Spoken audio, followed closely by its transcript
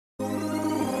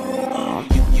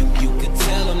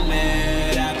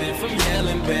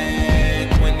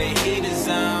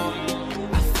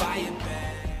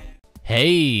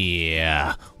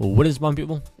Hey, what is up,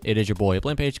 people? It is your boy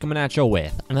BlankPage coming at you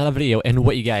with another video, and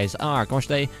what you guys are going to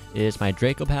today is my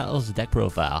DracoPals deck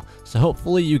profile. So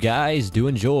hopefully you guys do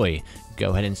enjoy. Go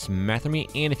ahead and smash me,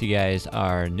 and if you guys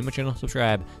are new to my channel,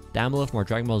 subscribe down below for more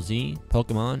Dragon Ball Z,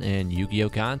 Pokemon, and Yu-Gi-Oh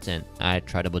content. I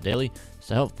try to upload daily,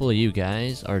 so hopefully you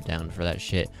guys are down for that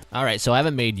shit. Alright, so I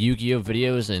haven't made Yu-Gi-Oh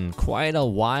videos in quite a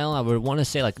while. I would want to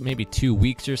say like maybe 2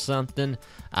 weeks or something.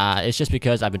 It's just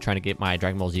because I've been trying to get my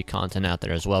Dragon Ball Z content out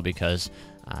there as well, because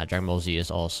Dragon Ball Z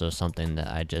is also something that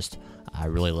I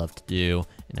really love to do,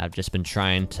 and I've just been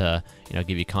trying to,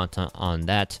 give you content on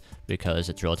that because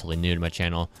it's relatively new to my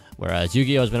channel, whereas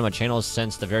Yu-Gi-Oh has been on my channel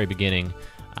since the very beginning.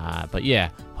 But yeah,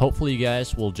 hopefully you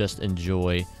guys will just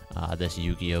enjoy this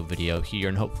Yu-Gi-Oh video here,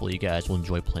 and hopefully you guys will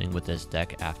enjoy playing with this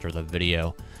deck after the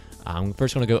video. I'm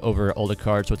first going to go over all the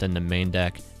cards within the main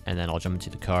deck, and then I'll jump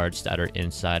into the cards that are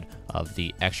inside of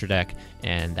the extra deck,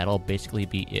 and that'll basically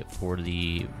be it for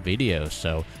the video.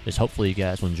 So just hopefully you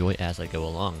guys will enjoy as I go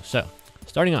along. So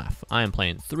starting off, I am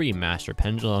playing 3 Master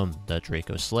Pendulum, the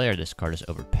Draco Slayer. This card is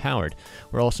overpowered.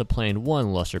 We're also playing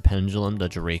 1 Luster Pendulum, the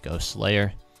Draco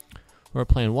Slayer. We're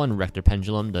playing 1 Rector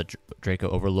Pendulum, the Draco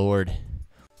Overlord.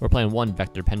 We're playing 1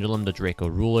 Vector Pendulum, the Draco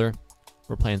Ruler.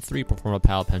 We're playing 3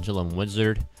 Performapal Pendulum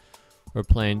Wizard. We're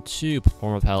playing 2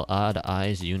 Performapal Odd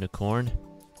Eyes Unicorn.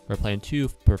 We're playing 2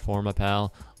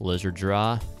 Performapal Lizard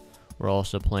Draw. We're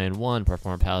also playing 1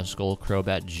 Performapal Skull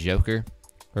Crobat Joker.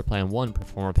 We're playing 1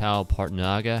 Performapal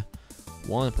Partnaga.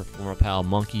 1 Performapal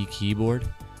Monkey Keyboard.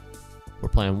 We're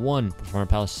playing 1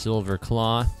 Performapal Silver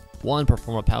Claw. 1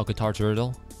 Performapal Guitar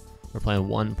Turtle. We're playing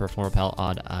 1 Performapal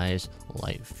Odd Eyes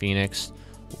Light Phoenix.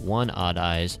 1 Odd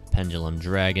Eyes Pendulum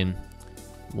Dragon.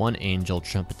 1 Angel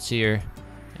Trumpeteer.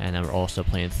 And then we're also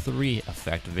playing 3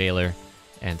 Effect Veiler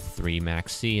and 3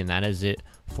 Max C, and that is it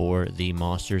for the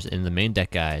monsters in the main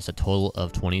deck, guys. A total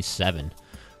of 27.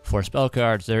 For spell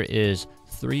cards, there is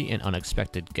 3 An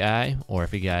Unexpected Guy, or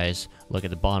if you guys look at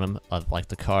the bottom of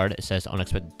the card, it says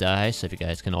Unexpected Die, so if you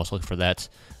guys can also look for that,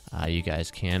 you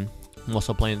guys can. I'm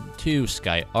also playing 2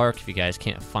 Sky Arc. If you guys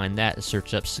can't find that,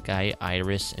 search up Sky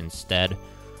Iris instead.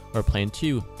 We're playing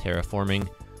 2 Terraforming,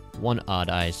 1 Odd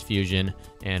Eyes Fusion,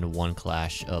 and 1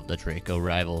 Clash of the Draco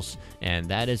Rivals. And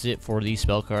that is it for the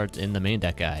spell cards in the main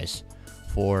deck, guys.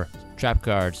 For trap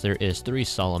cards, there is 3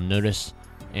 Solemn Notice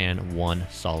and 1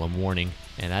 Solemn Warning.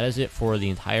 And that is it for the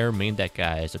entire main deck,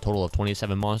 guys. A total of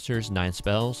 27 monsters, 9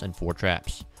 spells, and 4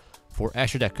 traps. For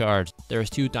extra deck cards, there is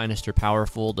 2 Dynastor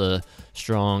Powerful, the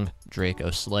Strong Draco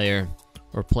Slayer.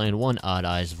 We're playing 1 Odd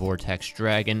Eyes Vortex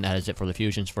Dragon. That is it for the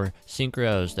fusions. For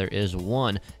synchros, there is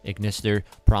 1 Ignister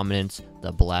Prominence,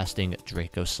 the Blasting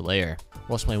Draco Slayer.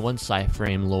 We're also playing 1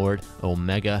 Psyframe Lord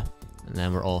Omega. And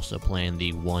then we're also playing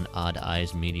the 1 Odd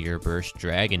Eyes Meteor Burst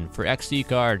Dragon. For XC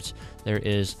cards, there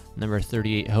is number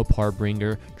 38 Hope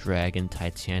Harbinger Dragon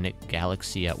Titanic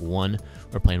Galaxy at 1.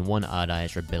 We're playing 1 Odd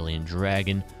Eyes Rebellion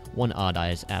Dragon, 1 Odd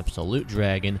Eyes Absolute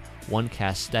Dragon, 1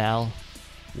 Castal,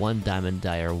 1 Diamond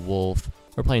Dire Wolf.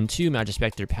 We're playing 2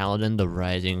 Magispector Paladin, the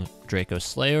Rising Draco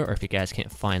Slayer, or if you guys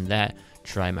can't find that,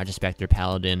 try Magispector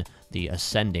Paladin, the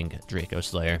Ascending Draco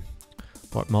Slayer.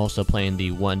 I'm also playing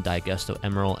the 1 Digusto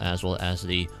Emerald as well as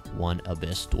the 1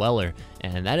 Abyss Dweller.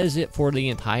 And that is it for the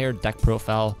entire deck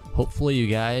profile. Hopefully you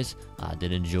guys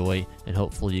did enjoy, and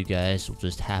hopefully you guys will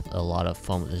just have a lot of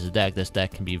fun with this deck. This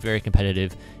deck can be very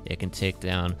competitive. It can take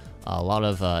down a lot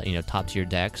of top tier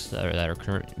decks that are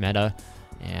current meta,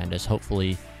 and just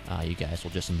hopefully you guys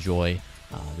will just enjoy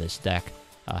this deck.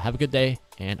 Have a good day,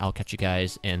 and I'll catch you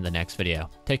guys in the next video.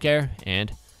 Take care,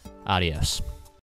 and adios.